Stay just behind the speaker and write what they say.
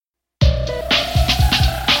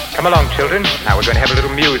Come along, children. Now we're going to have a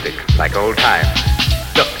little music, like old times.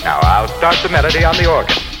 Look, now I'll start the melody on the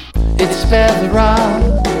organ. It's Spare the Rock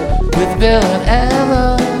with Bill and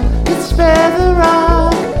Ella. It's Spare the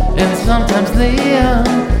Rock and sometimes Liam.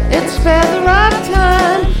 It's Spare the Rock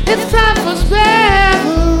time. It's time for Spare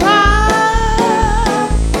the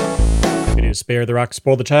Rock. It is Spare the Rock,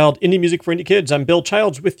 Spoil the Child, indie music for indie kids. I'm Bill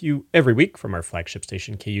Childs with you every week from our flagship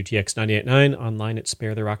station KUTX 98.9, online at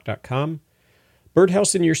sparetherock.com.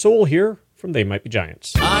 Birdhouse in Your Soul here from They Might Be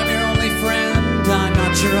Giants. I'm your only friend, I'm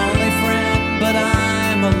not your only friend, but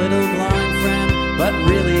I'm a little blind friend, but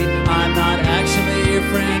really I'm not actually your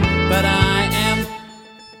friend, but I am.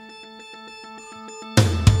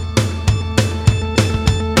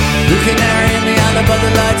 The canary in the island by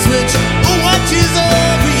the light switch watches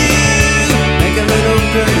over you. Make a little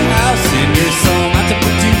birdhouse in your soul, not to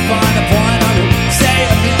put too fine a point on it. Say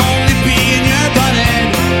I'm the only bee in your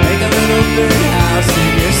bonnet. Make a little birdhouse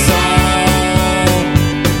in your soul.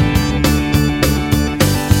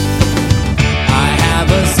 I have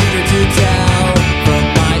a secret to tell from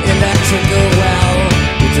my electrical well.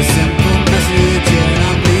 It's a simple message and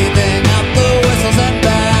I'm leaving out the whistles and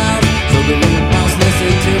bells. So the little mouse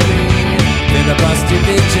listen to me, filibuster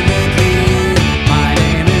vigilantly. My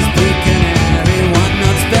name is Blue Canary, one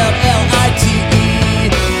not spelled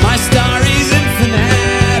L-I-T-E. My star is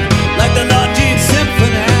infinite, like the Lord Jean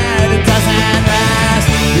Symphony. It doesn't last.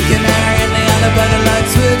 The canary in the island by the light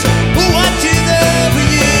switch who watches over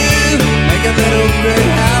you. Make a little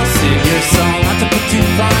birdhouse in your soul, not to put too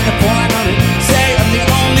fine a point on it. Say I'm the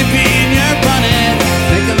only bee in your bonnet.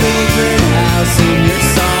 Make a little birdhouse in your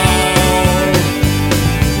soul.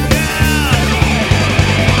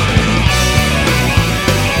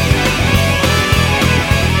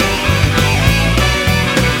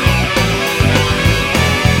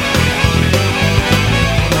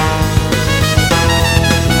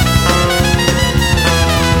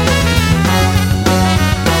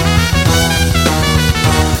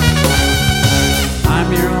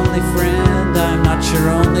 Your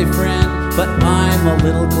only friend, but I'm a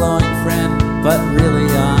little glowing friend, but really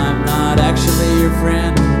I'm not actually your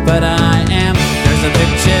friend, but I am. There's a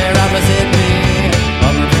picture opposite me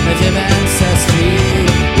of my primitive ancestry,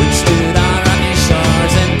 which stood on rocky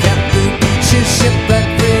shores and kept the beaches shipwreck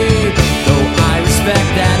free. Though I respect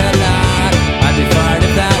that a lot, I'd be fired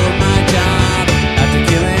if that were my job. After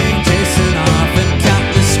killing Jason off and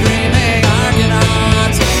countless screaming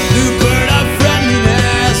Argonauts, new bird of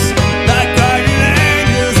friendliness, like guardian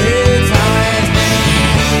angels, it's always me.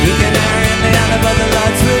 You canary in the island by the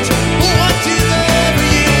light switch watches over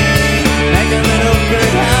you. Make a little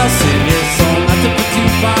birdhouse in your soul, not to put too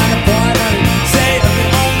fine a point on it. Say I'm the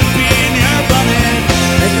only bee in your bonnet.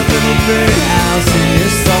 Make a little birdhouse in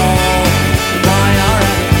your soul. Why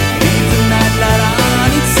alright? Leave the nightlight on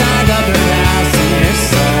inside the birdhouse in your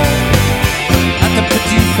soul. Not to put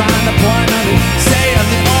too fine a point on it. Say I'm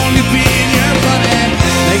the only bee in your bonnet.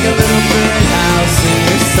 Make a little birdhouse in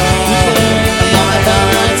your soul. Why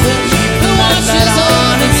alright? Leave the nightlight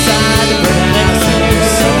on inside the birdhouse in your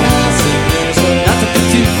soul. Not to put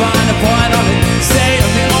too fine a point on it. Say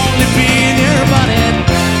I'm the only bee in your bonnet.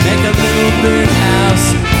 Make a little birdhouse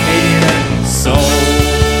in your soul.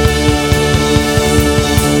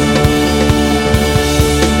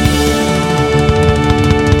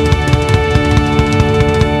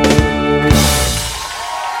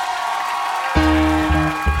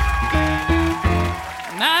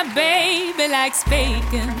 My baby likes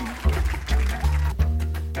bacon.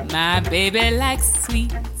 My baby likes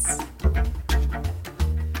sweets.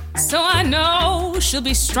 So I know she'll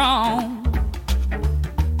be strong,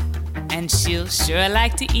 and she'll sure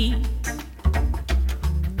like to eat.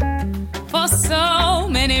 For so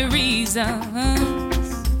many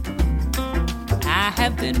reasons, I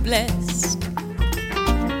have been blessed.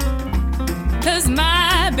 'Cause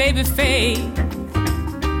my baby Faith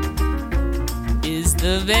is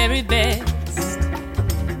the very best.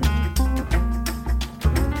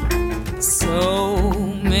 So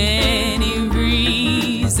many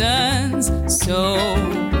reasons, so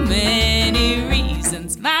many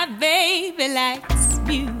reasons. My baby likes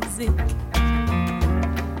music,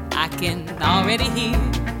 I can already hear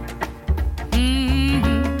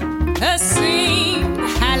her sing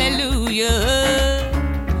hallelujah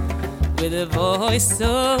with a voice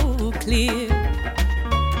so clear.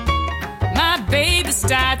 My baby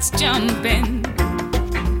starts jumping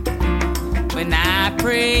when I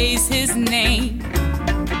praise his name.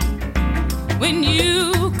 When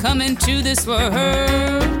you come into this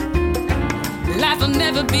world, life will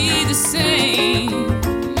never be the same.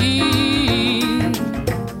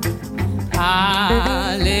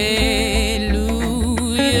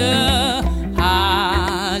 Hallelujah.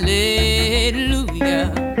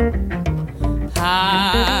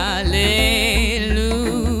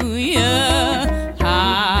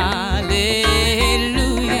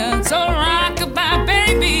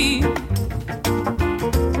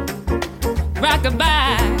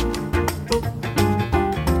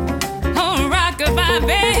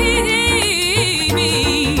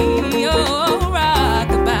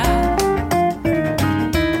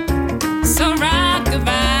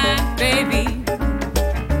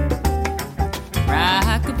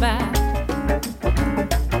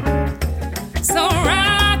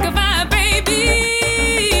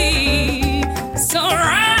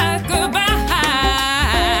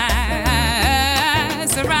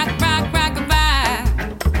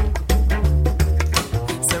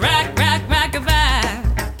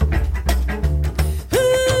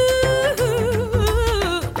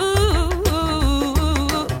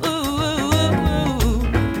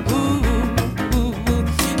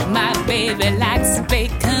 baby likes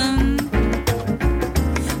bacon.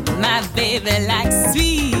 My baby likes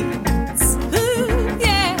sweets. Ooh,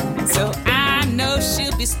 yeah. So I know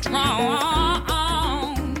she'll be strong.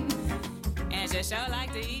 And she sure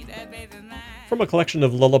like to eat that baby mine. From a collection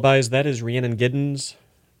of lullabies, that is Rhiannon Giddens,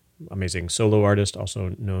 amazing solo artist,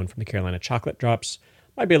 also known from the Carolina Chocolate Drops.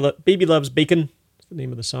 My Baby Loves Bacon is the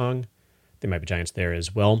name of the song. They Might Be Giants there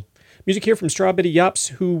as well. Music here from Straw Bitty Yops,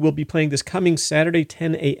 who will be playing this coming Saturday,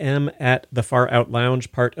 10 a.m. at the Far Out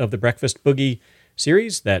Lounge, part of the Breakfast Boogie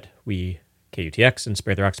series that we, KUTX and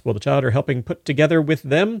Spare the Rock, Spoil the Child, are helping put together with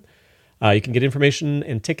them. You can get information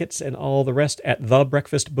and tickets and all the rest at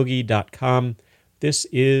thebreakfastboogie.com. This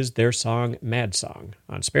is their song, Mad Song,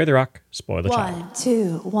 on Spare the Rock, Spoil the Child. 1,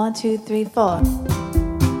 2, 1, 2, 3, 4.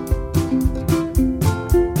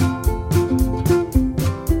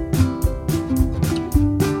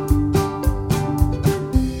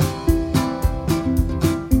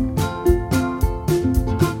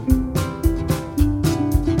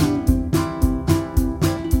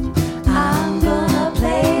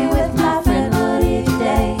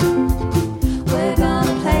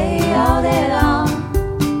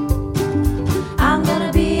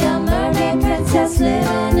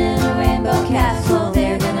 Living in a rainbow castle,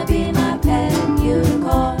 they're gonna be my pet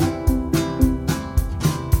unicorn.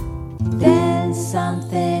 Then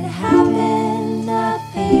something happened,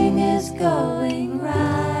 nothing is going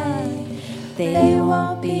right. They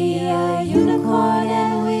won't be a unicorn,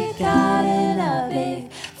 and we got in a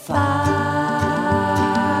big fight.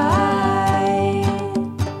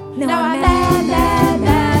 Now I'm mad, mad,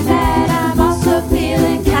 mad, mad. I'm also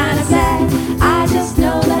feeling kinda sad. I just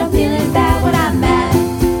know that I'm feeling bad when I'm mad.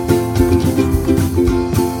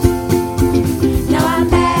 Now I'm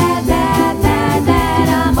mad, mad, mad, mad.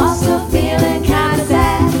 I'm also feeling kinda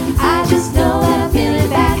sad. I just know that I'm feeling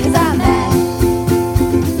bad 'cause I'm mad.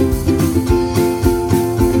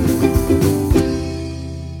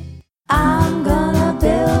 I'm gonna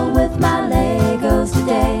build with my Legos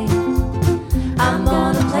today. I'm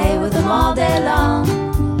gonna play with them all day long.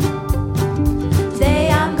 Today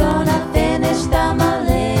I'm gonna finish the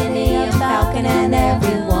Millennium Falcon, and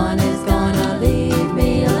everyone is gonna leave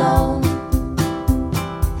me alone.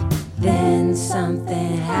 Then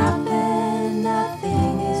something happened,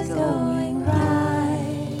 nothing is going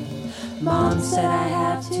right. Mom said I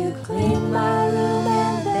have to clean my room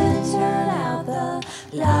and then turn out the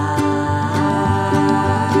light.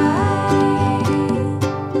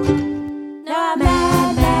 Now I'm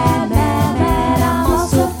mad, mad, mad, mad. I'm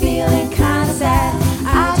also feeling kinda sad.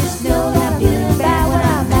 I just know that I'm feeling bad when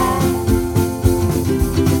I'm mad.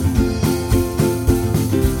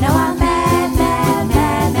 Now I'm mad, mad,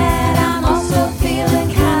 mad, mad. I'm also feeling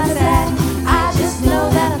kinda sad. I just know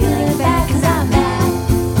that I'm feeling bad 'cause I'm mad.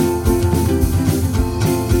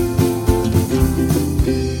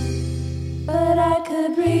 But I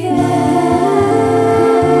could breathe in,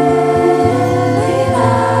 breathe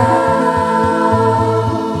out,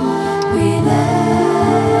 breathe in,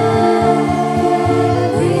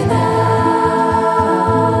 breathe out.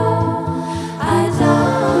 I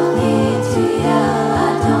don't need to yell, I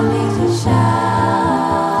don't need to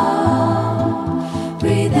shout.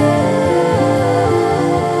 Breathe in,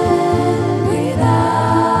 breathe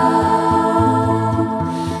out,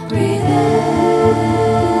 breathe in,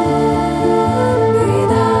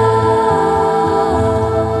 breathe out.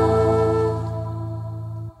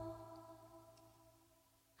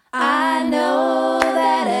 I know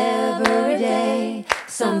that every day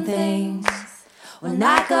some things will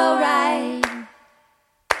not go right.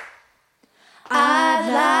 I'd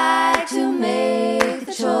like to make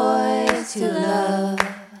the choice to love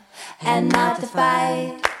and not to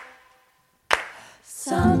fight.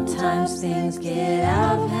 Sometimes things get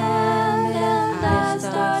out of hand and I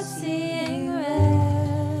start seeing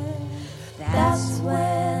red. That's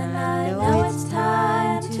when I know it's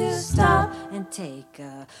time to stop and take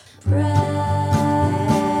a breath.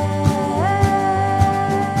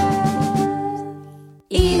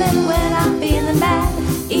 Even when I'm feeling bad,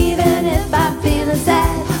 even if I'm feeling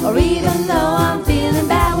sad, or even though I'm feeling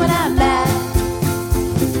bad when I'm mad.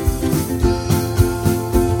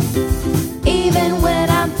 Even when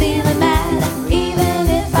I'm feeling mad, even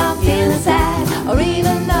if I'm feeling sad, or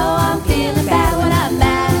even though I'm feeling bad when I'm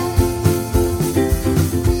mad.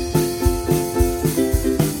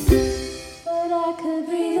 But I could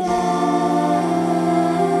breathe in,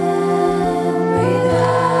 breathe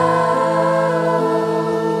out,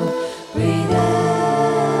 breathe in,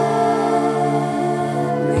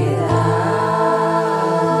 breathe out.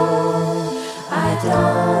 I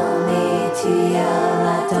don't need to yell,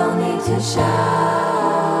 I don't need to shout.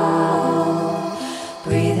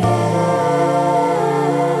 Breathe in.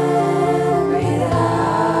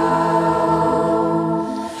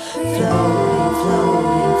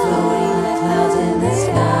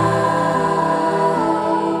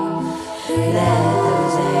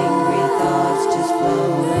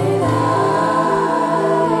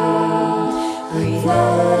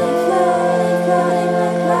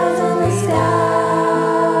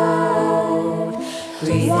 To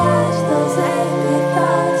watch those angry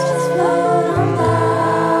thoughts just float on by.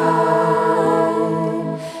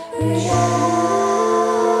 Breathe out,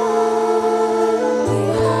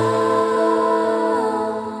 breathe out,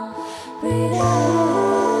 breathe out.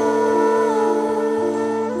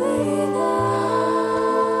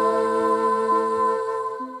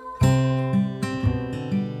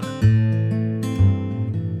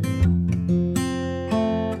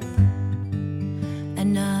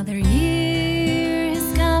 Another year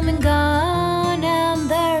has come and gone, and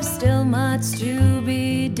there's still much to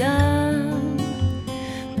be done.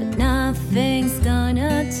 But nothing's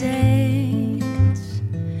gonna change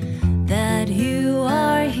that you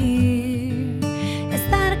are here.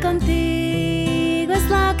 Estar contigo es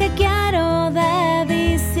lo que quiero de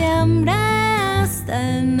diciembre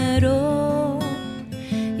hasta enero,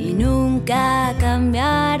 y nunca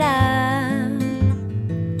cambiará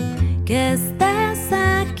que estés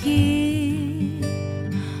aquí.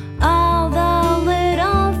 All the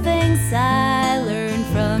little things I learned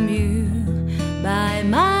from you by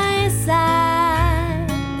my side,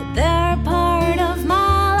 they're part of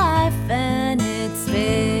my life, and it's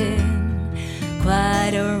been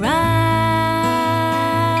quite a ride.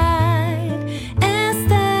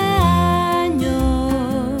 Este año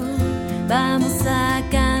vamos a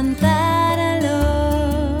cantarlo.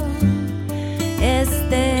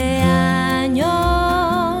 Este año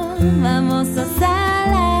vamos a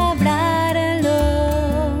celebrarlo.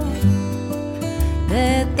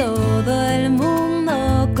 De todo el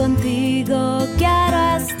mundo contigo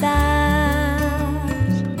quiero estar,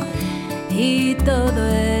 y todo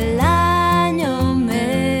el año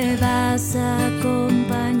me vas a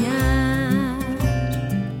acompañar.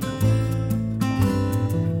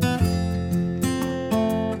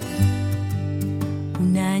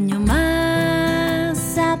 Un año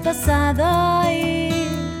más ha pasado y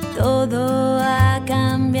todo ha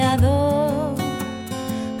cambiado,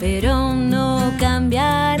 pero no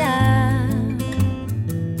cambiará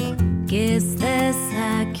que estés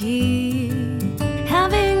aquí.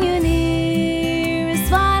 Having you near is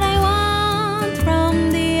what I want,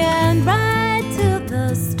 from the end right to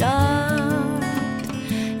the start,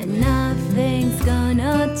 and nothing's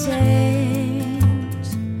gonna change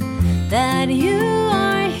that you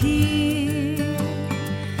are here.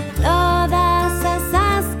 Todas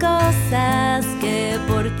esas cosas que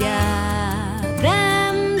por ti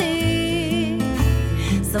aprendí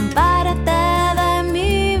son parte de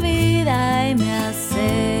mi vida y me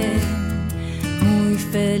hacen muy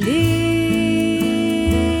feliz.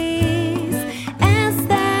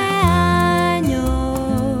 Este año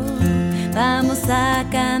vamos a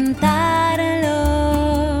cantarlo.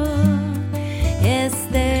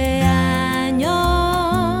 Este año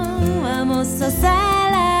vamos a celebrarlo.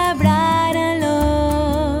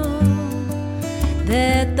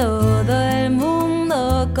 De todo el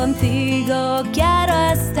mundo contigo quiero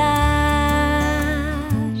estar,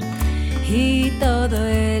 y todo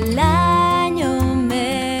el año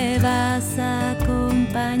me vas a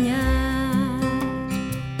acompañar,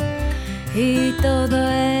 y todo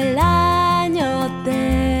el año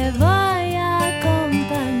te voy a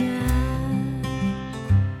acompañar.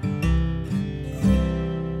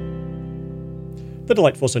 The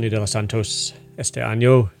delightful Sonny de los Santos, Este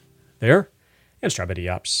Año, there, and Strawberry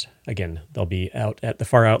Yaps. Again, they'll be out at the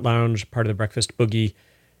Far Out Lounge, part of the Breakfast Boogie.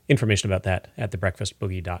 Information about that at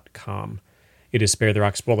thebreakfastboogie.com. It is Spare the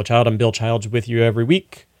Rock, Spoil the Child. I'm Bill Childs with you every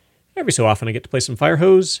week. Every so often I get to play some Fire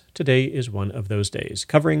Hose. Today is one of those days,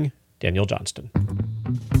 covering Daniel Johnston.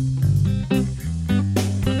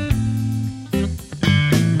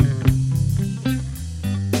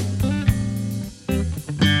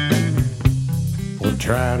 Well,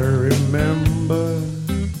 try to remember,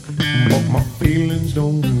 but my feelings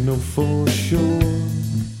don't know for sure.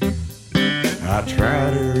 I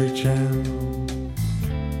try to reach out,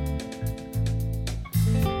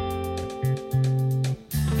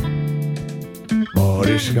 but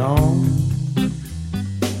it's gone.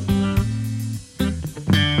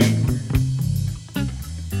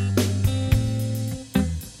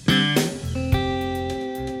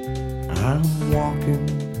 I'm walking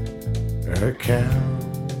a cow.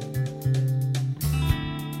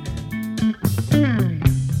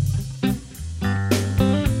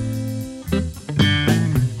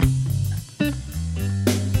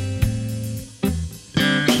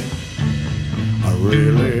 I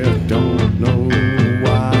really don't know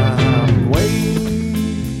why I'm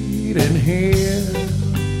waiting here.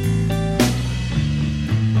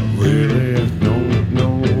 I really don't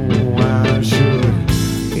know why I should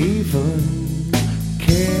even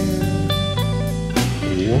care.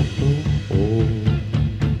 Oh, oh, oh.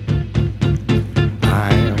 I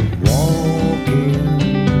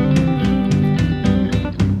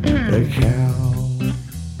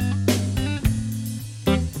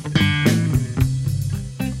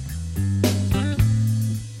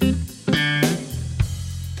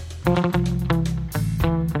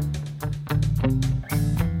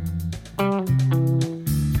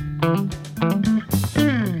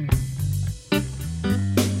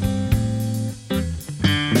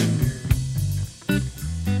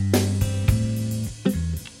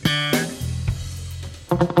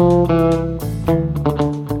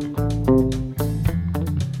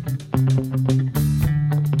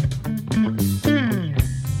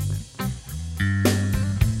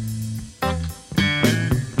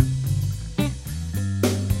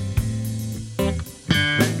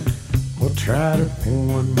Try to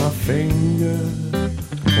point my finger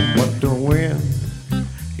on what the wind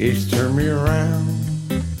is, turn me around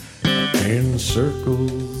in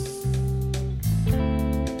circles,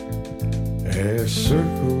 as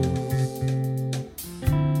circles,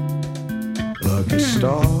 like a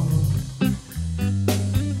star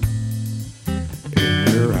in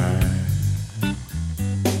your eye.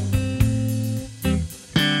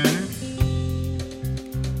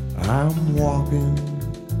 I'm walking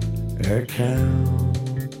a count.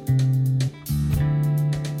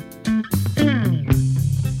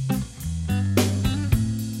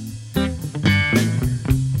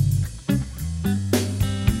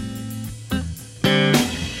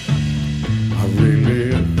 I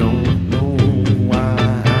really don't know why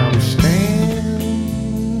I'm standing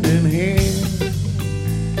here.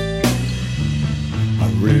 I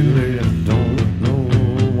really don't know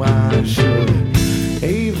why I should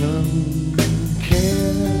even care.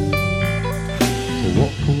 Whoa,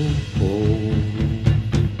 whoa, whoa.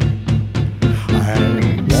 I'm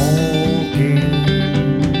walking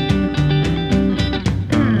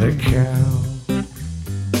the cow.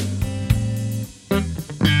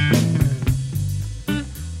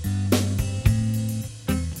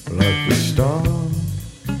 Like a star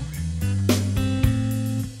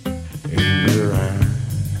in your eye.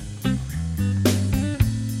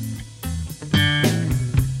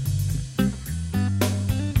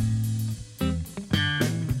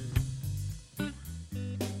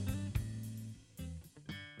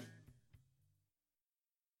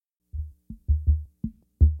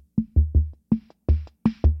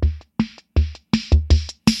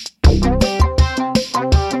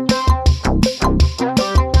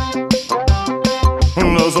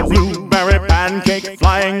 There's a blueberry pancake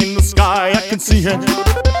flying in the sky. I can see it,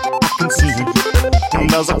 I can see it. And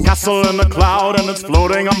there's a castle in the cloud and it's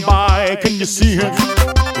floating on by. Can you see it?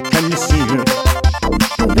 Can you see it?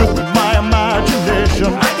 With my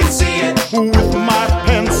imagination, I can see it. With my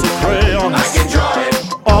pencil crayon, I can draw it.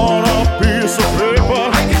 On a piece of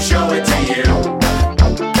paper, I can show it to you.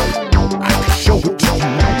 I can show it to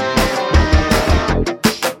you.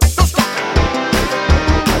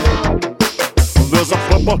 There's a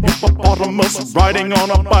hippopotamus riding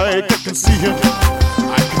on a bike. I can see it,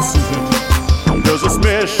 I can see it. There's a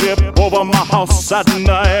spaceship over my house at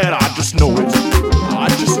night. I just know it, I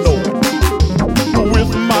just know it.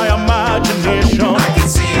 With my imagination, I can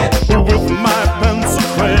see it. With my pencil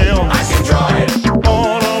crayon, I can draw it.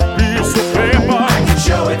 On a piece of paper, I can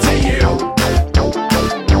show it to you.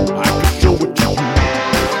 I can show it to you.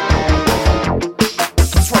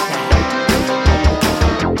 That's right.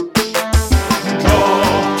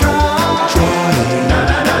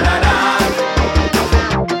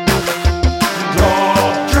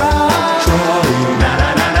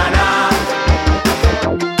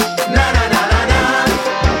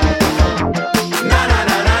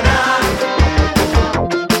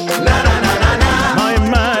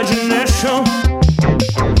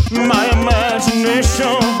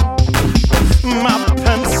 My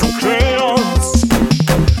pencil crayons,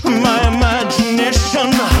 my imagination.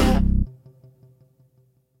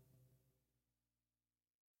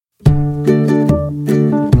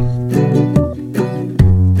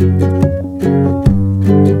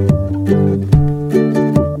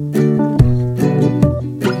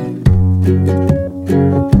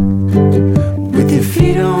 With your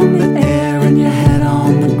feet on the air and your head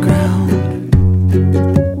on the ground,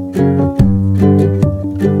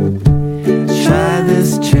 try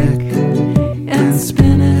this trick and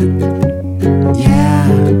spin it. Yeah,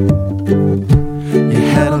 your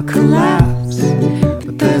head'll collapse,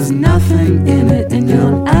 but there's nothing in it, and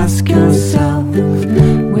you'll ask yourself,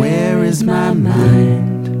 where is my mind?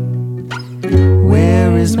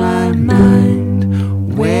 Where is my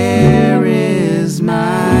mind? Where is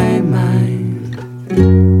my mind?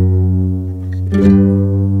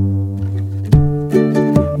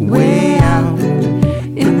 Way out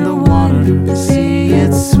in the water, see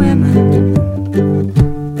it swimming.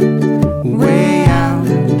 Way out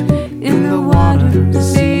in the water,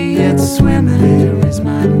 see it swimming. Where is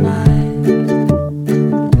my mind?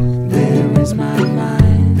 Where is my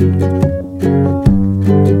mind?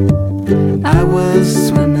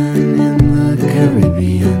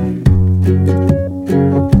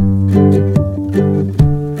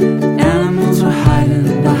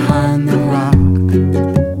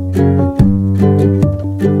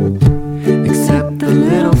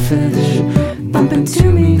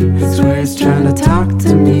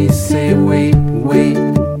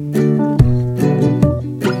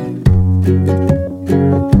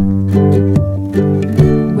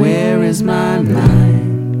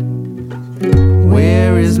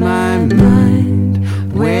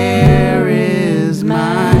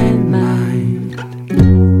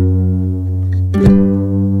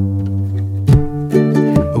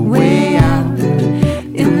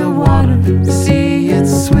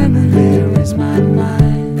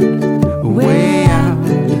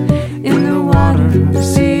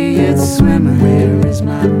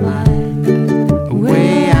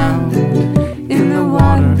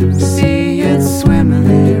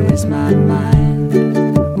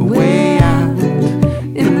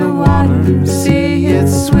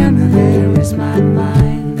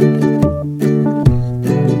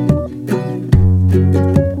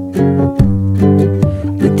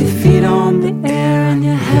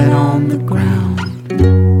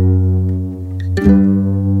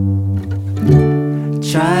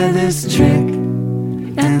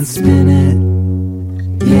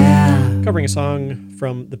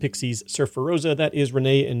 from the Pixies, Surf for Rosa. That is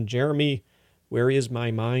Renee and Jeremy. Where is my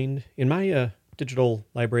mind? In my digital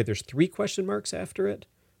library, there's 3 question marks after it.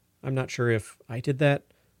 I'm not sure if I did that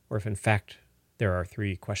or if, in fact, there are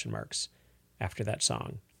 3 question marks after that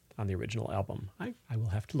song on the original album. I will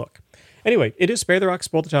have to look. Anyway, it is Spare the Rock,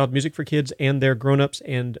 Spoil the Child, music for kids and their grown-ups,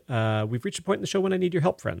 and we've reached a point in the show when I need your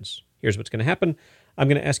help, friends. Here's what's going to happen. I'm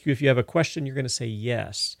going to ask you if you have a question. You're going to say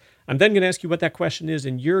yes. I'm then going to ask you what that question is,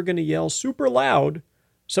 and you're going to yell super loud,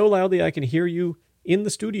 so loudly I can hear you in the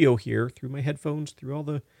studio here, through my headphones, through all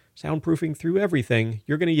the soundproofing, through everything.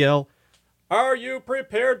 You're going to yell, "Are you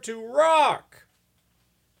prepared to rock?"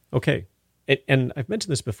 Okay. And I've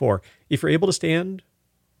mentioned this before. If you're able to stand,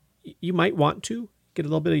 you might want to get a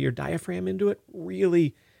little bit of your diaphragm into it.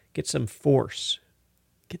 Really get some force.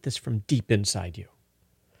 Get this from deep inside you.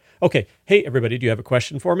 Okay. Hey, everybody, do you have a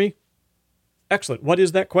question for me? Excellent. What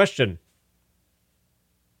is that question?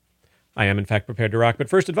 I am, in fact, prepared to rock, but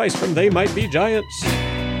first advice from They Might Be Giants.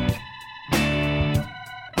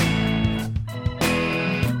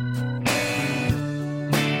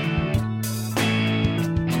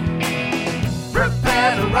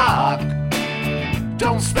 Prepare to rock.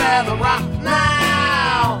 Don't spare the rock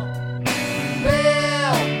now.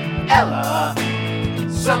 Bill, Ella,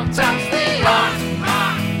 sometimes they rock.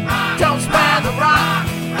 Don't spare the rock.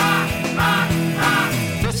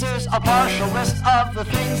 This is a partial list of the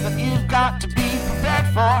things that you've got to be prepared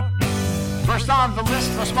for. First on the list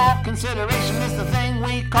for small consideration is the thing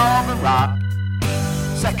we call the rock.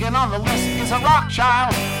 Second on the list is a rock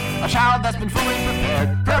child, a child that's been fully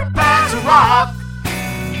prepared. Prepare to rock.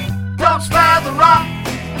 Don't spare the rock.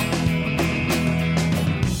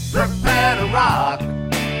 Prepare to rock.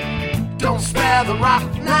 Don't spare the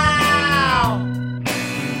rock now.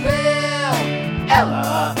 Bill,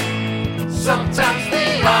 Ella, sometimes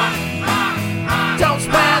they rock. Don't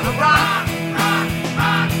spare the rock.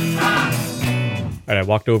 All right, I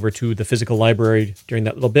walked over to the physical library during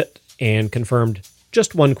that little bit and confirmed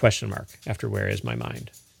just 1 question mark after Where Is My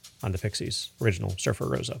Mind on the Pixies' original Surf for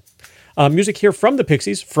Rosa. Music here from the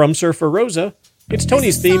Pixies, from Surf for Rosa. It's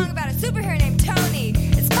Tony's theme. It's a song about a superhero named Tony.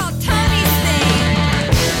 It's called Tony's Theme.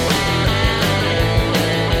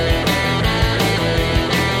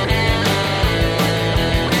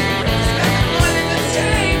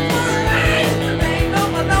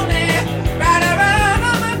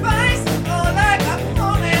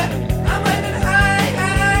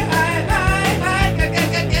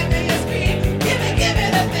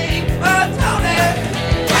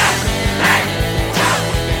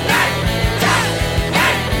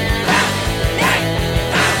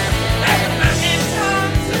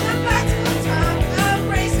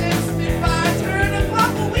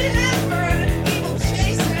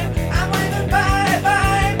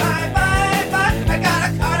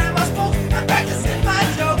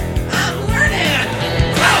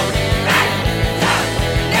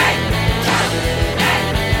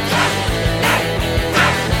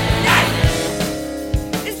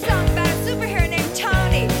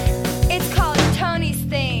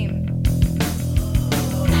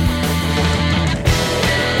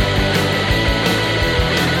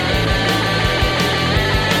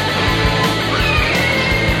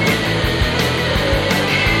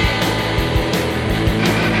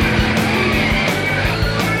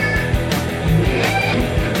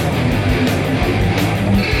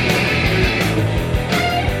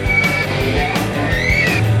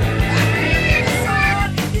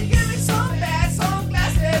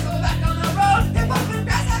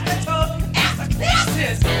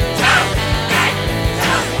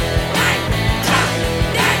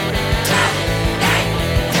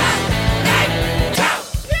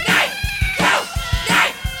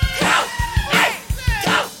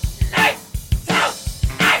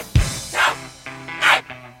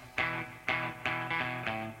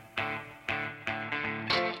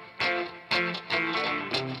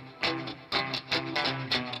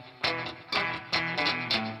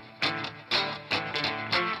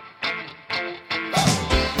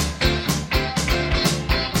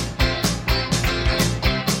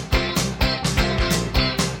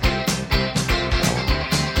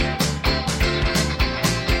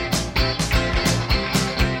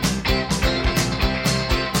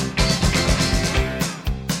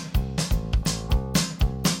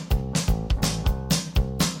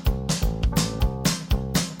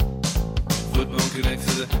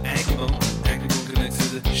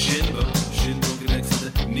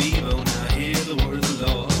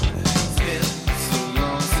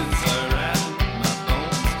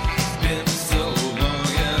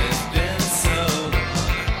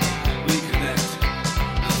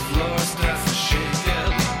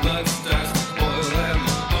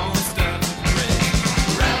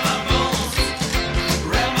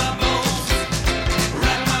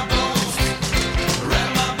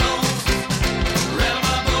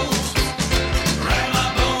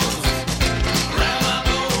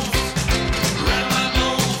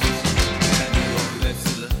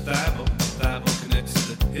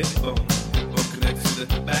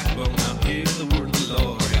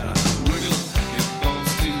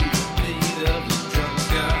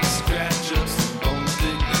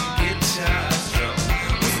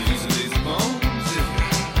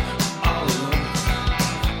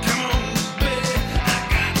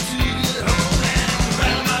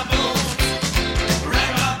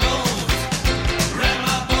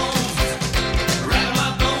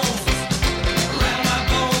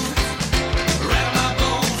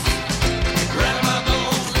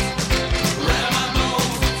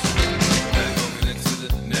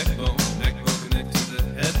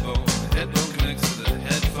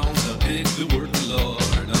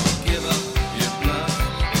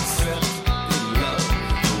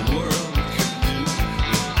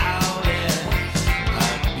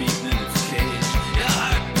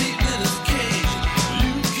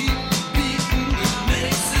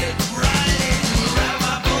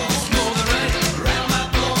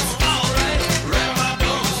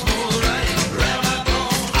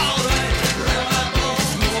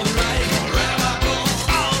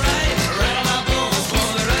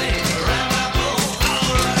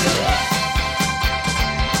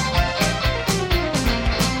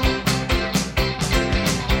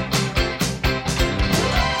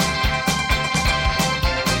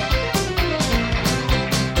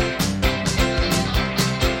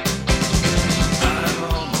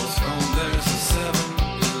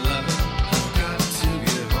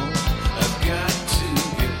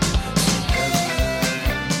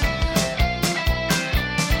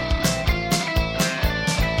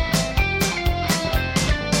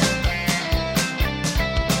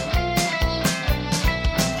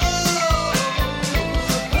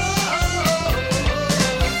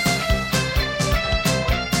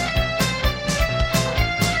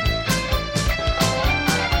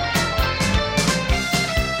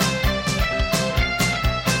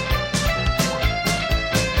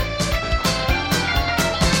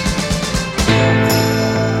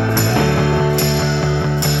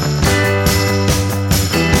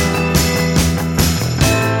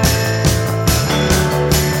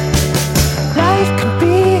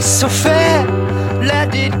 so fair,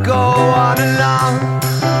 let it go on and on.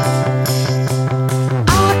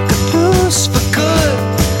 I could lose for good,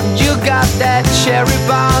 you got that cherry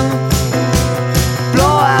bomb.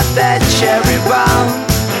 Blow out that cherry bomb.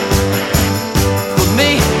 For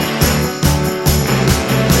me,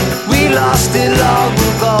 we lost it long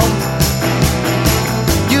ago.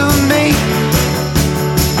 You and me.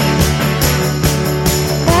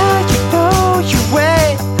 Now you know your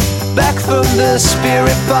way back from the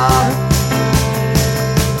spirit bomb.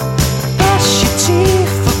 Brush your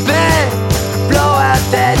teeth for bed. Blow out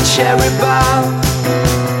that cherry bomb.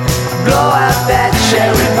 Blow out that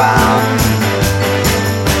cherry bomb.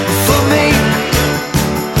 For me,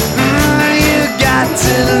 you got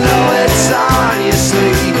to know it's on your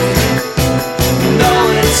sleeve. Know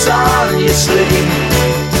it's on your sleeve.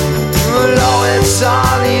 Know it's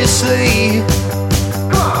on your sleeve.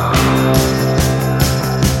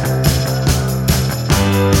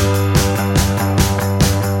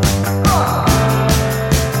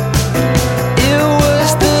 It was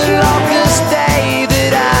the longest day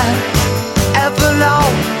that I ever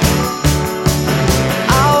known.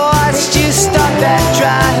 I watched you start that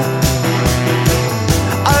drive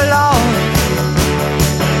alone.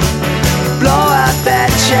 Blow out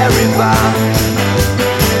that cherry bomb.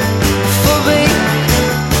 For me,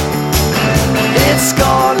 it's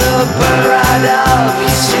gonna burn right up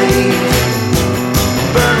your sleeve.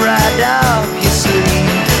 Burn right up your sleeve.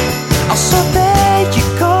 Oh, so there you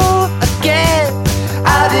go again,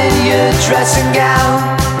 out in your dressing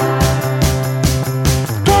gown.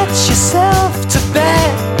 Get yourself to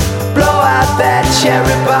bed, blow out that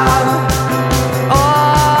cherry bomb.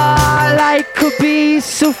 Oh, life could be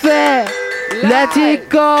so fair, let it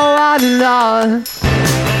go on and on.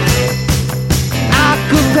 I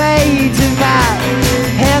could pay tonight,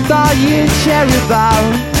 hand on your cherry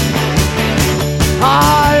bomb.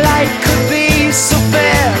 Oh, life could be so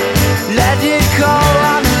fair, let it go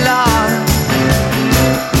on and on.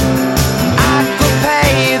 I could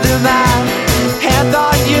pay the man, hand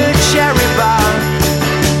on your cherry bomb.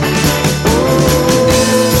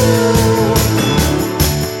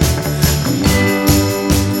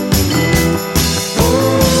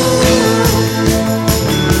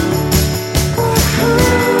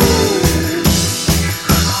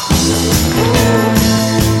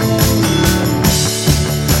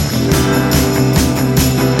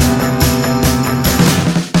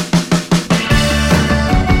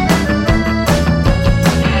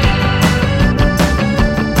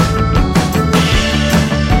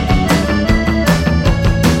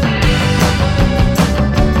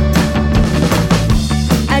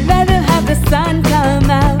 I'd rather have the sun come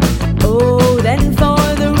out, oh, than for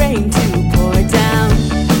the rain to pour down.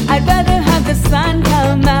 I'd rather have the sun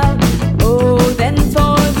come out, oh, than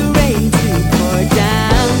for the rain to pour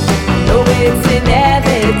down. Though it's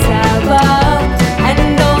inevitable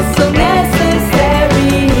and also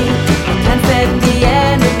necessary. Plants and the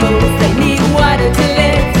animals, they need water to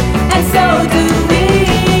live, and so do we.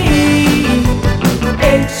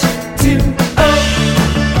 H2O.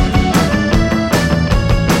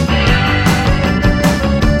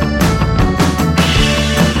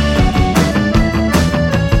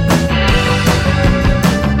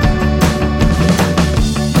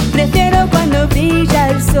 Prefiero cuando brilla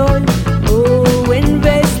el sol, oh, en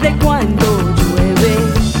vez de cuando llueve.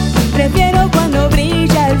 Prefiero cuando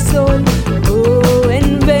brilla el sol, oh,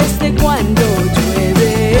 en vez de cuando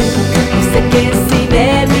llueve. Sé que es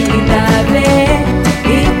inevitable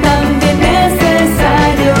y también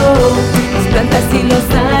necesario. Las plantas y los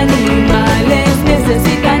animales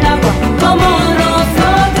necesitan agua como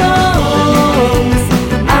nosotros.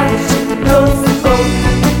 H2O.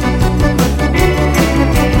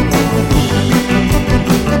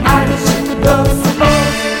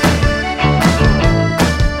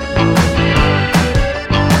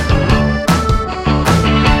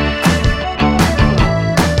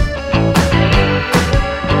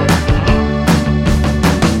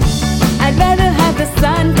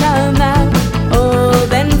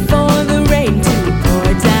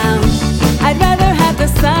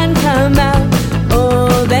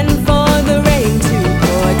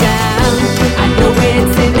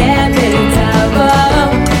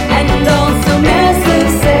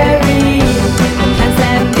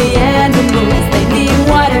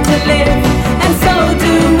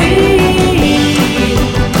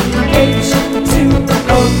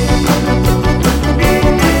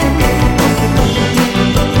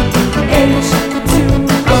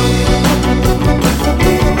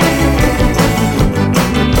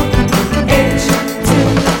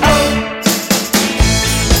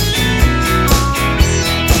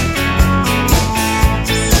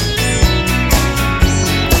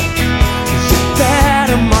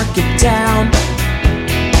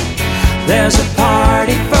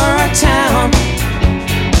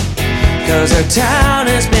 'cause our town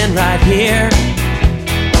has been right here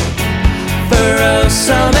for oh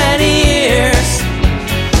so many years.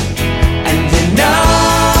 And you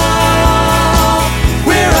know,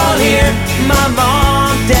 we're all here, my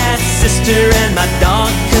mom, dad, sister, and my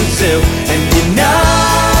dog Kazoo. And you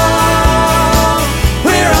know,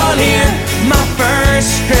 we're all here, my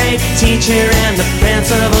first grade teacher and the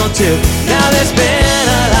principal too. Now there's been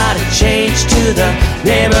a lot of change to the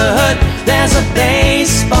neighborhood. There's a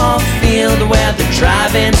baseball field where the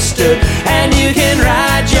drive-in stood, and you can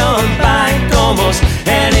ride your bike almost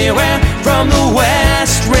anywhere, from the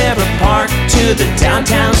West River Park to the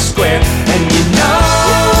downtown square. And you know,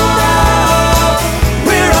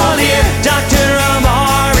 we're all here. Dr.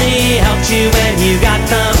 Amari helped you when you got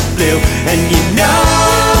the flu. And you know,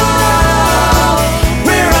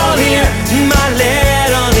 we're all here, my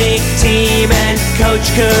little league team and Coach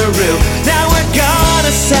Carew. Now we're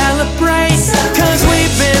gonna celebrate, 'cause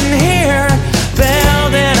we've been here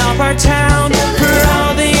building up our town for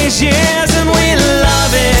all these years, and we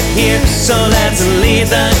love it here. So let's lead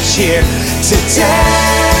the cheer today.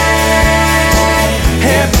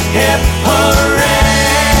 Hip, hip, hooray!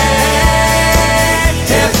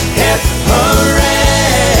 Hip, hip, hooray!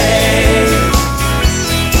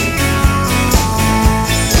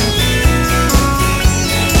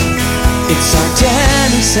 It's our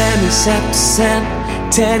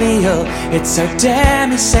demi-semi-septicentennial. It's our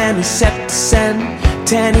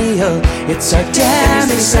demi-semi-septicentennial. It's our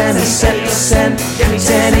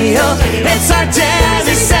demi-semi-septicentennial. It's our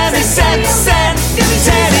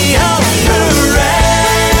demi-semi-septicentennial. Hooray!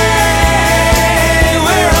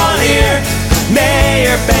 We're all here,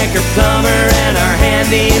 mayor, banker, plumber, and our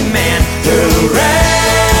handyman. Hooray!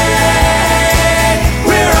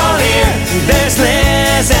 We're all here. There's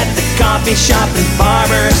Liz at the coffee shop and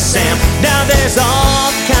Barber Sam. Now there's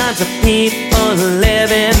all kinds of people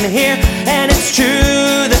living here, and it's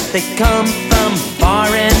true that they come from far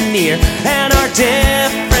and near, and our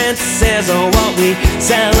differences are what we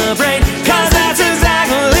celebrate, 'cause that's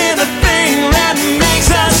exactly the thing that makes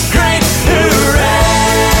us great. Hooray!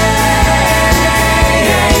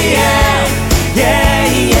 Yeah, yeah,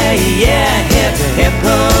 yeah, yeah, yeah. Hip, hip,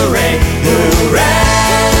 hooray! Hooray!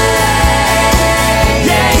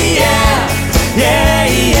 Yeah,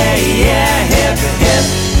 yeah, yeah, hip, hip,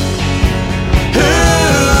 hooray!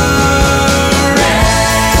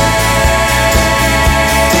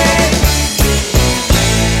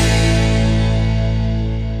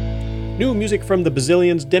 New music from the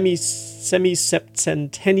Bazillions,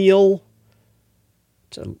 Demi-Semi-Septennial.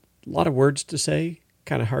 It's a lot of words to say,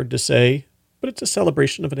 kind of hard to say, but it's a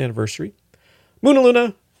celebration of an anniversary. Moona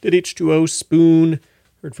Luna did H2O, Spoon,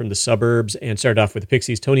 heard from the Suburbs, and started off with the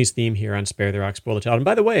Pixies, Tony's Theme here on Spare the Rock, Spoil the Child. And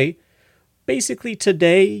by the way, basically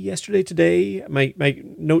today, my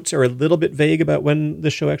notes are a little bit vague about when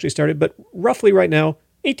the show actually started, but roughly right now,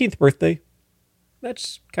 18th birthday.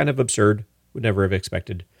 That's kind of absurd. Would never have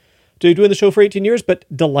expected to be doing the show for 18 years, but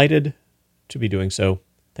delighted to be doing so.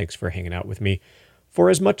 Thanks for hanging out with me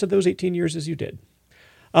for as much of those 18 years as you did.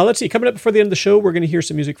 Let's see, coming up before the end of the show, we're going to hear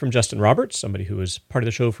some music from Justin Roberts, somebody who was part of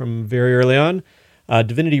the show from very early on.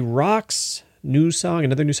 Divinity Rocks,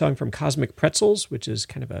 another new song from Cosmic Pretzels, which is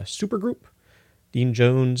kind of a super group. Dean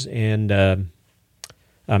Jones and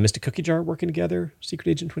Mystic Cookie Jar working together. Secret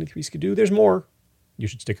Agent 23 Skidoo. There's more. You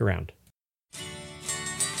should stick around.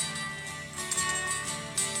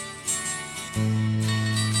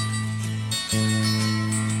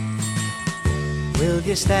 Will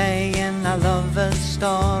you stay in a lover's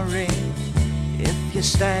story? If you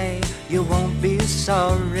stay, you won't be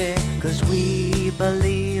sorry, 'cause we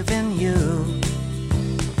believe in you.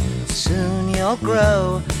 Soon you'll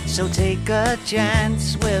grow, so take a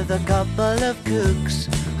chance with a couple of kooks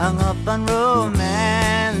hung up on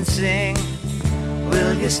romancing.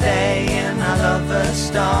 Will you stay in a lover's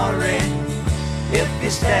story? If you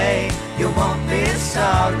stay, you won't be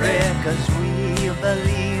sorry, 'cause we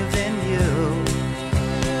believe in you.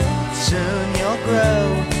 Soon you'll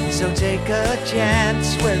grow, so take a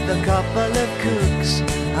chance with a couple of kooks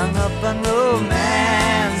hung up on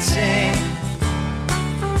romancing.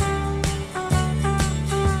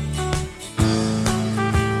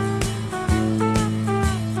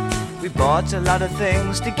 We bought a lot of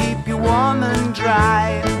things to keep you warm and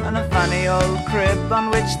dry, and a funny old crib on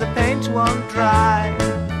which the paint won't dry.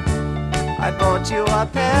 I bought you a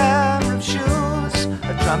pair of shoes,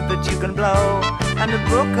 a trumpet you can blow, and a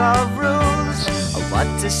book of rules of what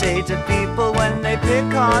to say to people when they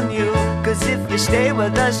pick on you. 'Cause if you stay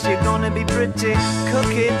with us, you're gonna be pretty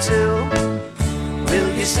cookie too. Will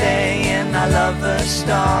you stay in a lover's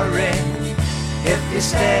story? If you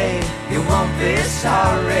stay, you won't be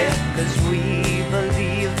sorry, 'cause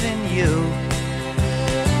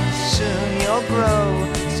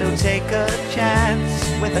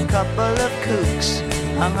with a couple of kooks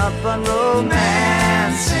hung up on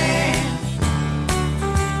romancing.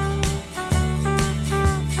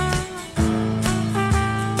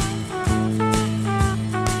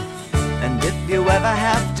 And if you ever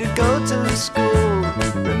have to go to school,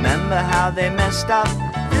 remember how they messed up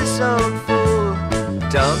this old fool.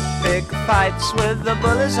 Don't pick fights with the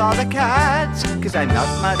bullies or the cats, 'cause I'm not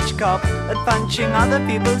much cop at punching other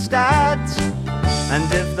people's dads. And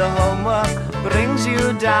if the homework brings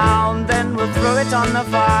you down, then we'll throw it on the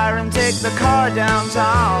fire and take the car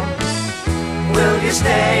downtown. Will you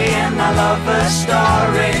stay in a lover's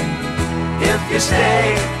story? If you stay,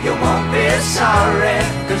 you won't be sorry,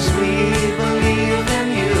 'cause we believe in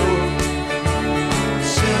you.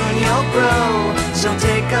 Soon you'll grow, so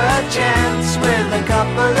take a chance with a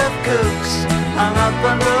couple of kooks hung up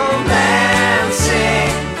on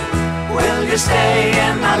romancing. Will you stay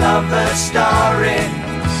in a lover's story?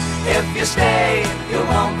 If you stay, you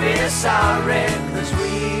won't be sorry, 'cause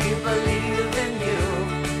we believe in you.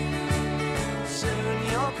 Soon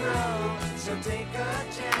you'll grow, so take a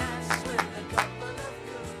chance with a couple of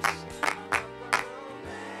kooks.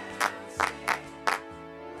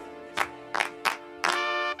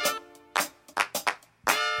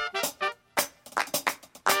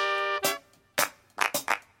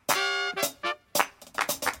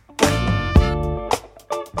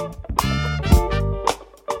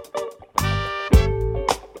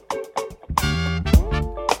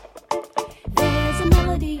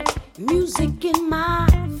 Music in my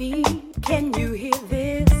feet, can you hear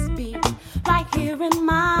this beat? Right here in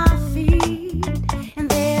my feet. And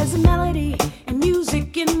there's a melody and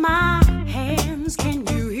music in my hands, can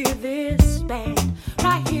you hear this band?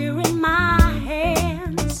 Right here in my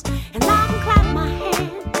hands. And I can clap my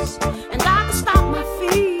hands, and I can stomp my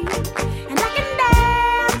feet, and I can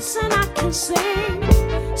dance and I can sing.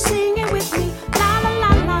 Sing it with me, la la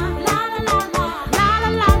la la, la la la la, la la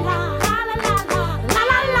la la, la la la la, la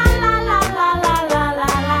la la la, la la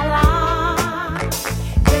la la la.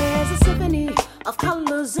 There's a symphony of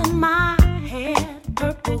colors in my head,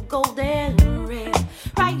 purple, gold, and red,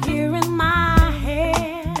 right here in my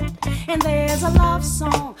head. And there's a love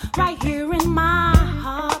song right here in my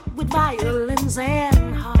heart, with violins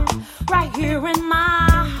and harp, right here in my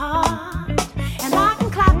heart. And I can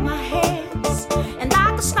clap my hands, and I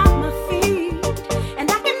can stomp my feet, and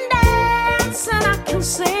I can dance and I can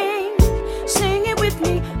sing. Sing it with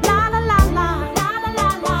me, la la la la, la la la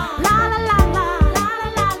la, la la la la, la la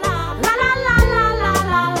la la, la la la la, la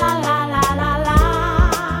la la la la la.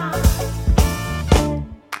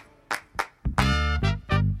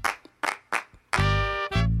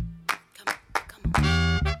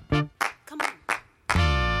 Come on.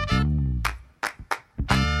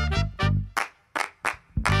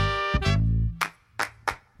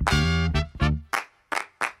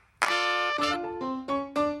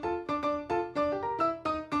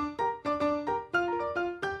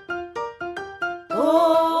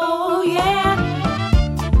 Oh yeah.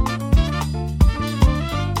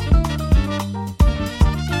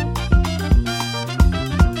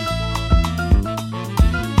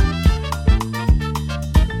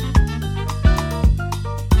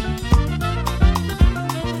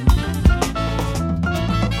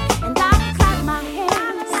 And I can clap my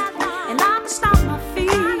hands, and I can stomp my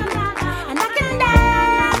feet, and I can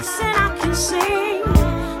dance and I can sing.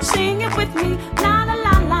 Sing it with me, la la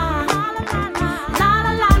la la, la la la la, la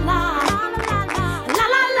la la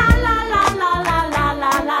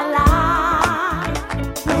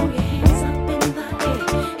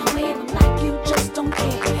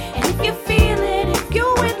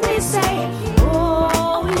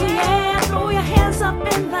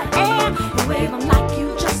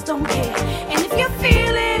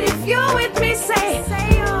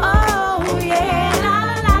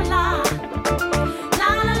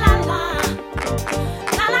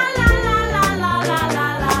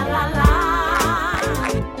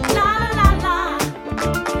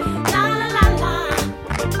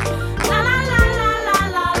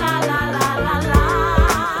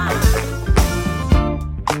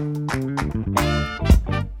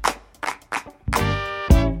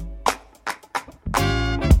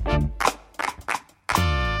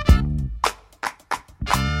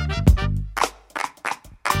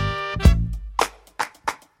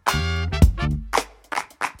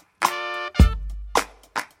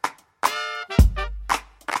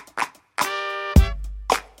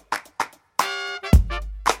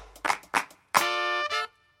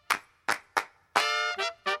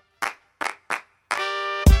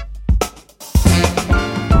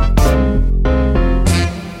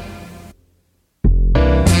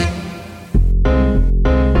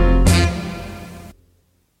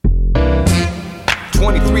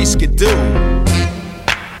skidoo.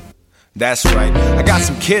 That's right, I got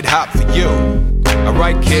some Kid Hop for you.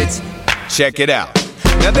 Alright kids, check it out.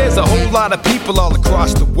 Now there's a whole lot of people all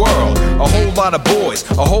across the world. A whole lot of boys,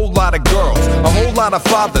 a whole lot of girls, a whole lot of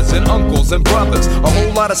fathers and uncles and brothers, a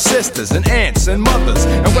whole lot of sisters and aunts and mothers.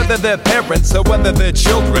 And whether they're parents or whether they're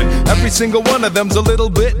children, every single one of them's a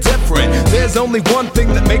little bit different. There's only one thing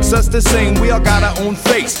that makes us the same. We all got our own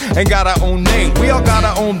face and got our own name. We all got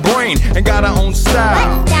our own brain and got our own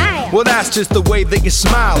style. Well, that's just the way that you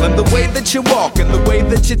smile, and the way that you walk, and the way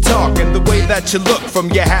that you talk, and the way that you look, from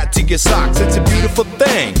your hat to your socks. It's a beautiful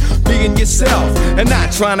thing, being yourself and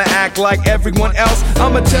not trying to act like everyone else.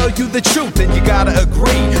 I'ma tell you the truth and you gotta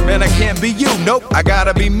agree. Man, I can't be you, nope, I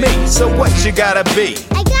gotta be me. So what you gotta be?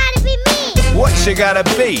 I gotta be me. What you gotta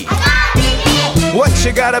be? I gotta be me. What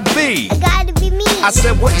you gotta be? I gotta be me. I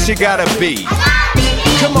said what you gotta be? I gotta be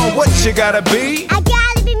me. Come on, what you gotta be? I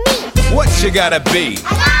gotta be me. What you gotta be?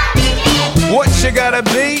 I gotta be me. What you gotta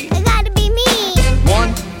be? I gotta be me.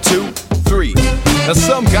 1, 2, 3. Now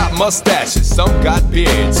some got mustaches, some got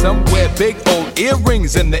beards, some wear big old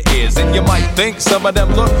earrings in their ears. And you might think some of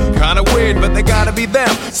them look kinda weird, but they gotta be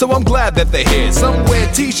them, so I'm glad that they're here. Some wear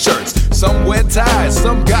t-shirts, some wear ties,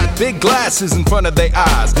 some got big glasses in front of their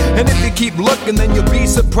eyes. And if you keep looking, then you'll be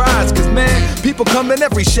surprised, cause man, people come in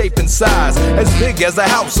every shape and size, as big as a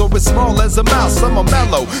house or as small as a mouse. Some are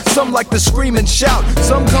mellow, some like to scream and shout,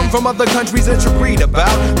 some come from other countries that you read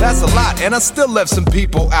about. That's a lot, and I still left some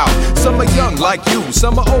people out. Some are young like you,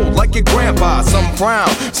 some are old like your grandpa, some frown,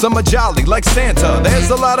 some are jolly like Santa. There's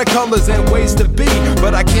a lot of colors and ways to be,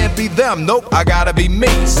 but I can't be them, nope, I gotta be me.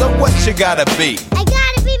 So what you gotta be? I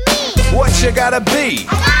gotta be me. What you gotta be?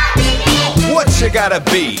 I gotta be me. What you gotta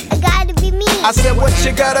be? I gotta be me. I said what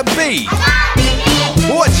you gotta be? I gotta be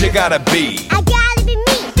me. What you gotta be? I gotta be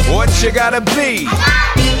me. What you gotta be? I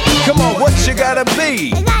gotta be me. Come on, what you gotta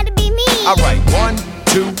be? I gotta be me. Alright, 1,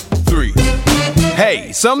 2, 3.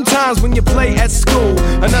 Hey, sometimes when you play at school,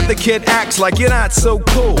 another kid acts like you're not so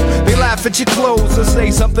cool. They laugh at your clothes or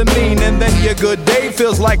say something mean, and then your good day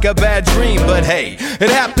feels like a bad dream. But hey, it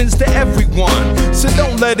happens to everyone, so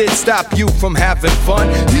don't let it stop you from having fun.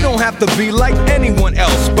 You don't have to be like anyone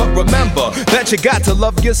else, but remember that you got to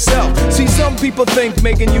love yourself. See, some people think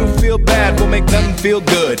making you feel bad will make them feel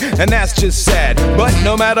good, and that's just sad. But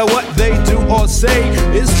no matter what they do or say,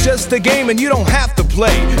 it's just a game and you don't have to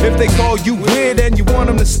play. If they call you weird and you want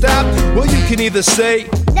them to stop, well, you can either say,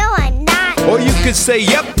 no, I'm not. Or you could say,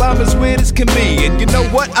 yep, I'm as weird as can be. And you know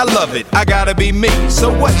what? I love it. I gotta be me.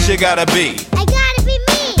 So what you gotta be? I gotta be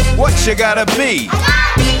me. What you gotta be? I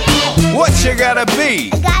gotta be me. What you gotta be?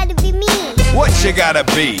 I gotta be me. What you gotta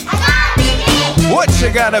be? I gotta be me. What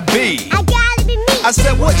you gotta be? I gotta be me. I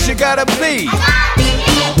said, what you gotta be? I gotta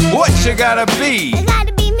be me. What you gotta be? I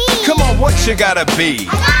gotta be me. Come on, what you gotta be?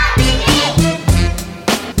 I gotta be me.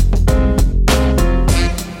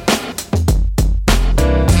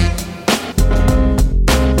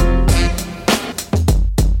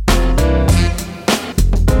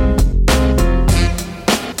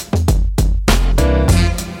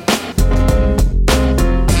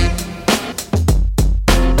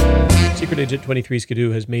 Secret Agent 23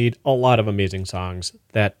 Skidoo has made a lot of amazing songs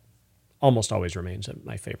that almost always remains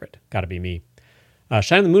my favorite. Gotta be me.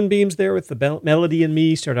 Shine the Moonbeams there with the Melody and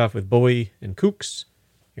Me. Start off with Bowie and Kooks.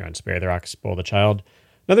 You're on Spare the Rock, Spoil the Child.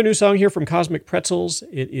 Another new song here from Cosmic Pretzels.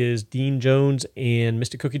 It is Dean Jones and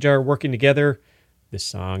Mystic Cookie Jar working together. This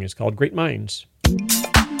song is called Great Minds.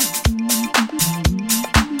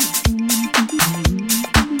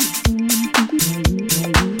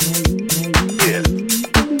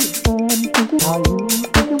 Are you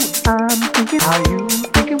thinking what I'm thinking? Are you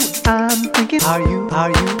thinking what I'm thinking? Are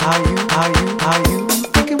you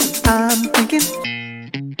thinking what I'm thinking?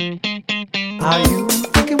 Are you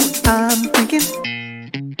thinking what I'm thinking?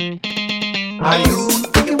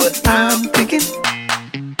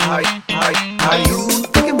 Are you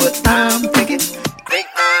thinking what I'm thinking? Great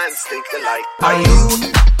minds think alike. Are you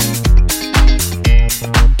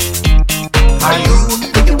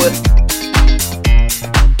thinking what?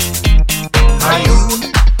 Are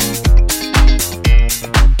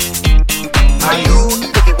you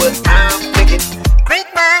thinking what I'm thinking? Great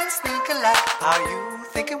minds think alike. Are you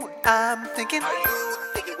thinking what I'm thinking? Are you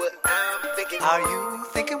thinking what I'm thinking? Are you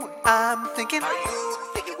thinking what I'm thinking? Are you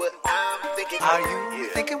thinking what I'm thinking? Are you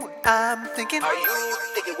thinking what I'm thinking? Are you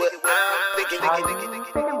thinking what I'm thinking? Are you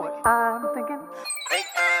thinking what I'm thinking? Great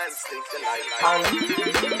minds think alike. Are you?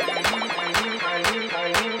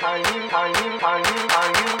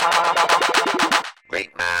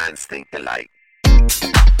 Great minds think alike.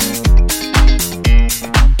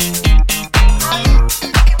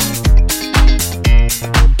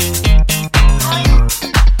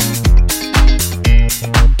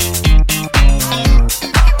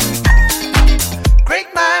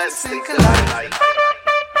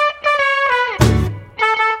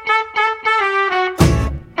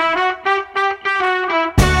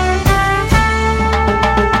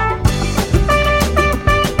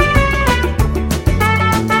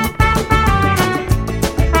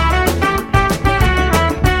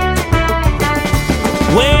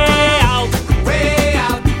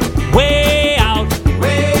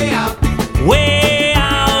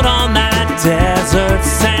 desert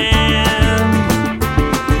sand.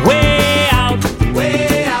 Way out,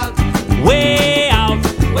 way out, way out,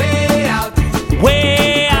 way out,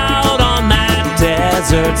 way out on that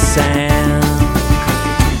desert sand.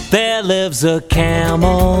 There lives a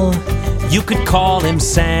camel, you could call him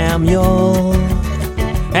Samuel,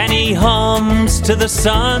 and he hums to the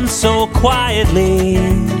sun so quietly.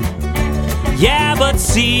 Yeah, but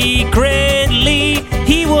secretly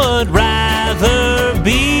he would rather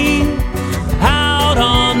be out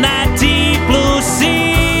on that deep blue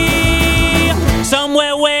sea.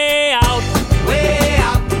 Somewhere way out, way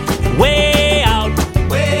out, way out,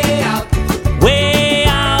 way out, way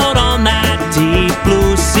out on that deep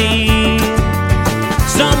blue sea.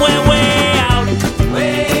 Somewhere way out,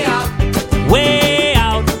 way out, way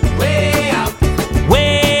out, way out,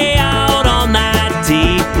 way out on that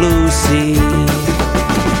deep blue sea.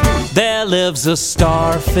 There lives a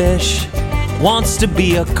starfish, wants to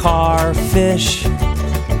be a carfish,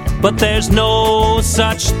 but there's no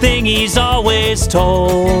such thing, he's always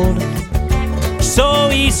told. So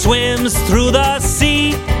he swims through the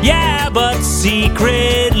sea, yeah, but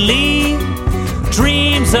secretly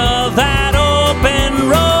dreams of that open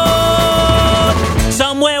road.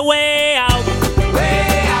 Somewhere way out,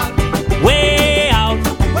 way out, way out,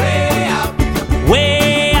 way out,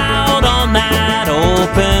 way out on that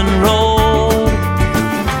open road.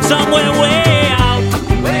 Somewhere way out,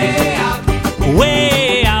 way out,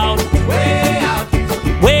 way out, way out,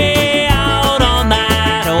 way out on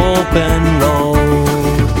that open road.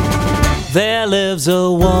 There lives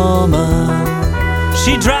a woman,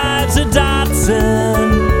 she drives a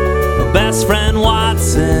Datsun. Her best friend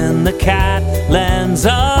Watson, the cat, lends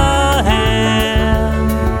a hand.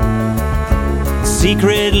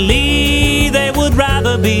 Secretly they would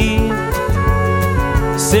rather be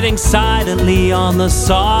sitting silently on the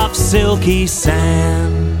soft silky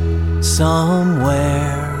sand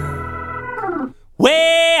somewhere.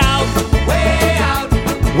 Way out, way out,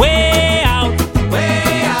 way out,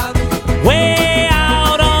 way out, way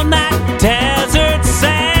out on that desert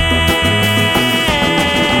sand.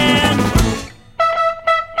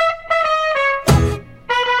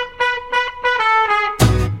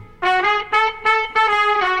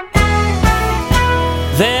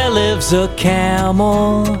 There lives a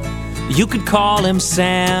camel, you could call him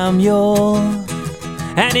Samuel,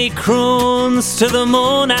 and he croons to the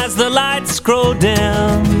moon as the lights grow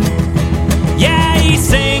dim. Yeah, he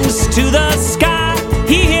sings to the sky,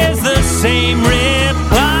 he hears the same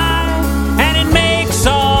reply, and it makes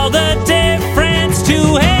all the difference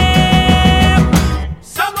to him.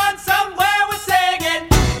 Someone somewhere was singing,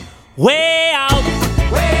 way out,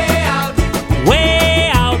 way out,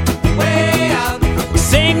 way out, way out.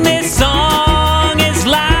 Sing this song as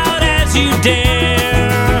loud as you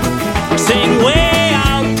dare. Sing way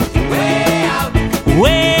out, way out,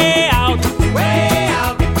 way out, way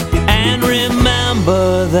out. And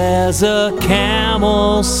remember there's a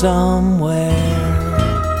camel somewhere.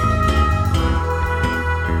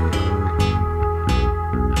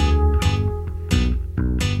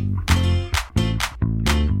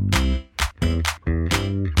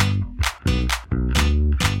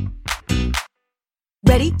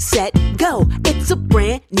 Ready, set, go. It's a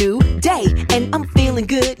brand new day, and I'm feeling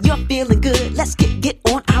good, you're feeling good. Let's get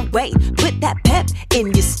on our way. Put that pep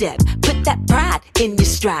in your step, put that pride in your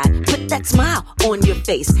stride, put that smile on your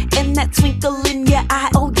face, and that twinkle in your eye.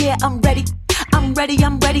 Oh yeah, I'm ready, I'm ready,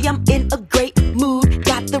 I'm ready. I'm in a great mood,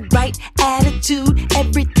 got the right attitude,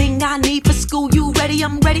 everything I need for school. You ready?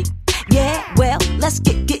 I'm ready. Yeah, well, let's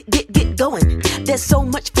get going. There's so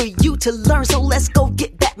much for you to learn, so let's go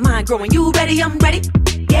get that mind growing. You ready? I'm ready.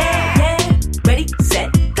 Yeah, yeah. Ready,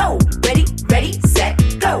 set, go. Ready, ready, set,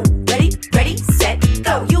 go. Ready, ready, set,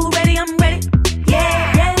 go. You ready? I'm ready.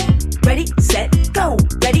 Yeah, yeah. Ready, set, go.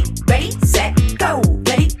 Ready, ready, set, go.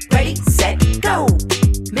 Ready, ready, set, go.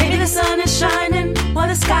 Maybe the sun is shining while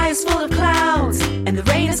the sky is full of clouds and the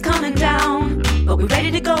rain is coming down, but we're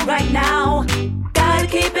ready to go right now. Gotta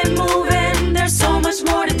keep it moving, there's so much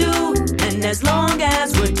more to do, and as long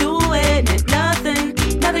as we're doing it, nothing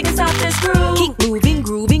can stop this groove. Keep moving,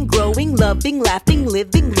 grooving, growing, loving, laughing,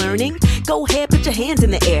 living, learning. Go ahead, put your hands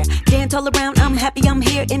in the air, dance all around. I'm happy I'm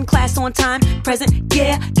here in class on time, present,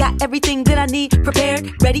 yeah. Got everything that I need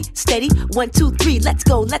prepared, ready, steady, 1, 2, 3, let's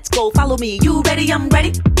go, follow me. You ready? I'm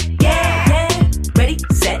ready. Yeah, yeah. Ready,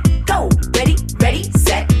 set, go. Ready, ready,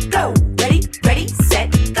 set, go. Ready, ready,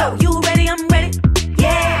 set, go. You ready? I'm ready.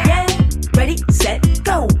 Yeah, yeah. Ready, set,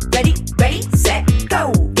 go. Ready, ready, set,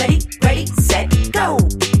 go. Ready, ready, set, go.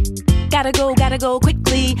 Gotta go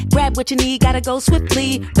quickly. Grab what you need, gotta go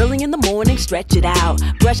swiftly. Early in the morning, stretch it out.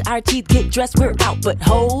 Brush our teeth, get dressed, we're out. But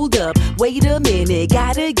hold up, wait a minute.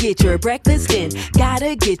 Gotta get your breakfast in.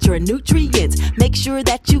 Gotta get your nutrients. Make sure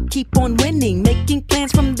that you keep on winning. Making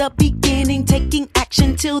plans from the beginning. Taking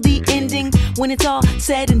action till the ending. When it's all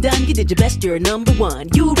said and done, you did your best, you're number one.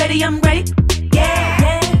 You ready? I'm ready.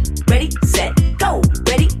 Yeah. Ready, set, go.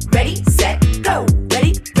 Ready, ready, set, go.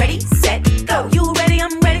 Ready, ready, set, go. You ready?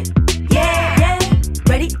 I'm ready. Yeah.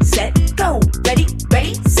 Ready, set, go. Ready,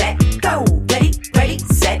 ready, set, go. Ready, ready,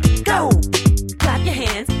 set, go. Clap your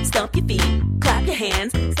hands, stomp your feet. Clap your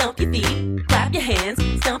hands, stomp your feet. Clap your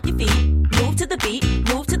hands, stomp your feet. Move to the beat,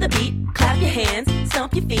 move to the beat. Clap your hands,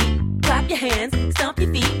 stomp your feet. Clap your hands, stomp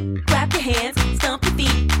your feet. Clap your hands, stomp your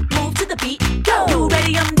feet. Move to the beat, go. You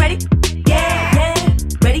ready? I'm ready. Yeah.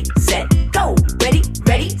 Ready, set, go. Ready,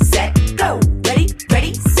 ready, set, go. Ready,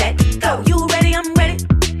 ready, set, go. You ready? I'm ready.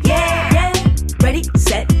 Yeah. Ready,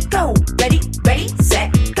 set, go. Ready, ready,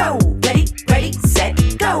 set, go. Ready, ready, set,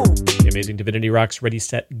 go. The Amazing Divinity Rocks Ready,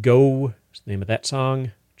 Set, Go is the name of that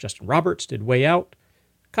song. Justin Roberts did Way Out.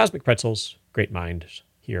 Cosmic Pretzels, Great Mind,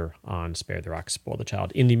 here on Spare the Rock, Spoil the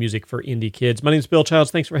Child. Indie music for indie kids. My name's Bill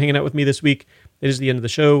Childs. Thanks for hanging out with me this week. It is the end of the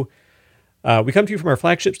show. We come to you from our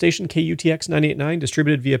flagship station, KUTX 98.9,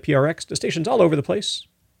 distributed via PRX to stations all over the place.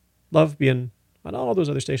 Love being on all those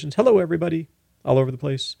other stations. Hello, everybody, all over the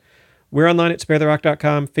place. We're online at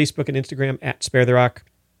sparetherock.com, Facebook and Instagram at sparetherock.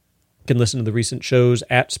 You can listen to the recent shows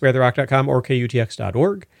at sparetherock.com or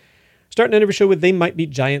KUTX.org. Starting every show with They Might Be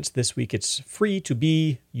Giants this week. It's Free to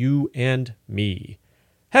Be You and Me.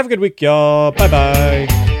 Have a good week, y'all.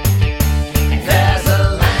 Bye-bye.